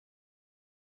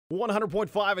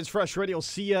100.5 is Fresh Radio.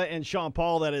 Sia and Sean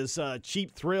Paul. That is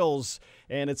Cheap Thrills.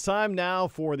 And it's time now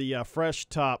for the Fresh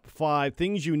Top 5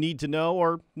 things you need to know,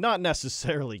 or not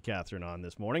necessarily, Catherine, on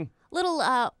this morning. Little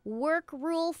work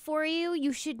rule for you.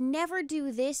 You should never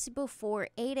do this before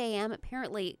 8 a.m.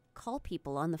 Apparently, call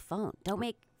people on the phone. Don't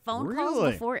make phone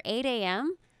calls before 8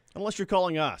 a.m. Unless you're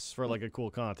calling us for like a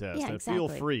cool contest. Yeah, and exactly. Feel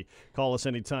free. Call us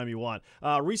anytime you want.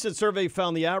 Recent survey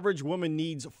found the average woman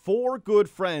needs 4 good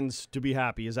friends to be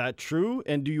happy. Is that true?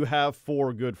 And do you have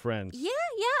 4 good friends? Yeah.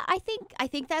 I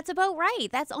think that's about right.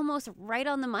 That's almost right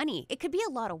on the money. It could be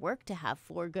a lot of work to have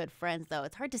 4 good friends, though.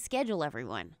 It's hard to schedule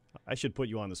everyone. I should put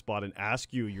you on the spot and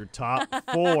ask you your top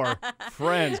 4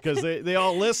 friends, because they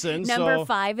all listen. Number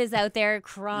 5 is out there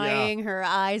crying her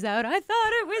eyes out. I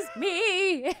thought it was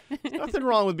me. Nothing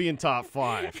wrong with being top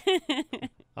 5.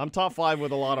 I'm top 5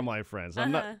 with a lot of my friends.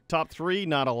 I'm not top 3,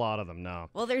 not a lot of them, no.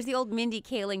 Well, there's the old Mindy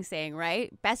Kaling saying, right?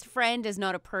 Best friend is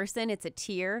not a person, it's a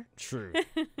tier. True.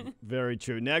 Very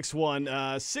true. Next one,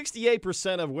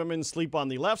 68% of women sleep on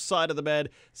the left side of the bed.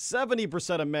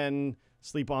 70% of men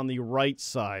sleep on the right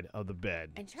side of the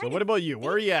bed. So what about you?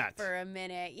 Where are you at? For a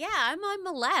minute. Yeah, I'm on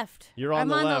the left. You're on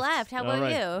the left. I'm on the left. How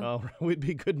about you? Oh, we'd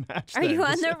be a good match Are then. you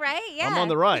on the right? Yeah. I'm on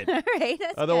the right. All right,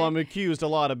 that's Although good. I'm accused a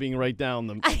lot of being right down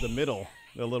the middle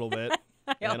a little bit.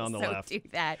 And on the left. do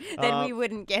that. Then we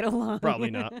wouldn't get along.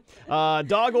 Probably not.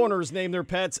 Dog owners name their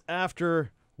pets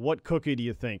after what cookie do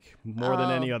you think? More than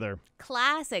any other.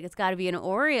 Classic. It's got to be an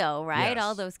Oreo, right? Yes.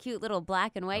 All those cute little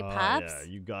black and white pups. Yeah,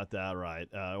 you got that right.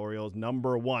 Oreo's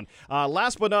number 1.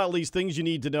 Last but not least, things you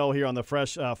need to know here on the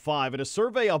Fresh 5. In a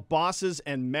survey of bosses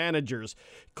and managers,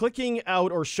 clicking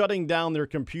out or shutting down their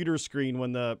computer screen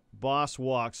when the boss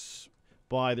walks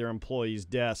by their employee's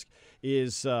desk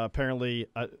is apparently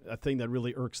a thing that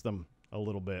really irks them a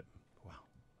little bit. Wow,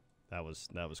 that was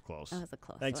close. That was a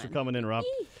close Thanks one. for coming in, Rob.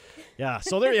 Yeah,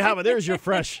 so there you have it. There's your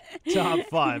Fresh Top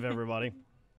 5, everybody.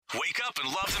 Wake up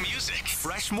and love the music.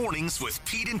 Fresh Mornings with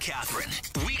Pete and Catherine.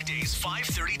 Weekdays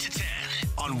 5:30 to 10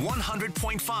 on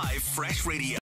 100.5 Fresh Radio.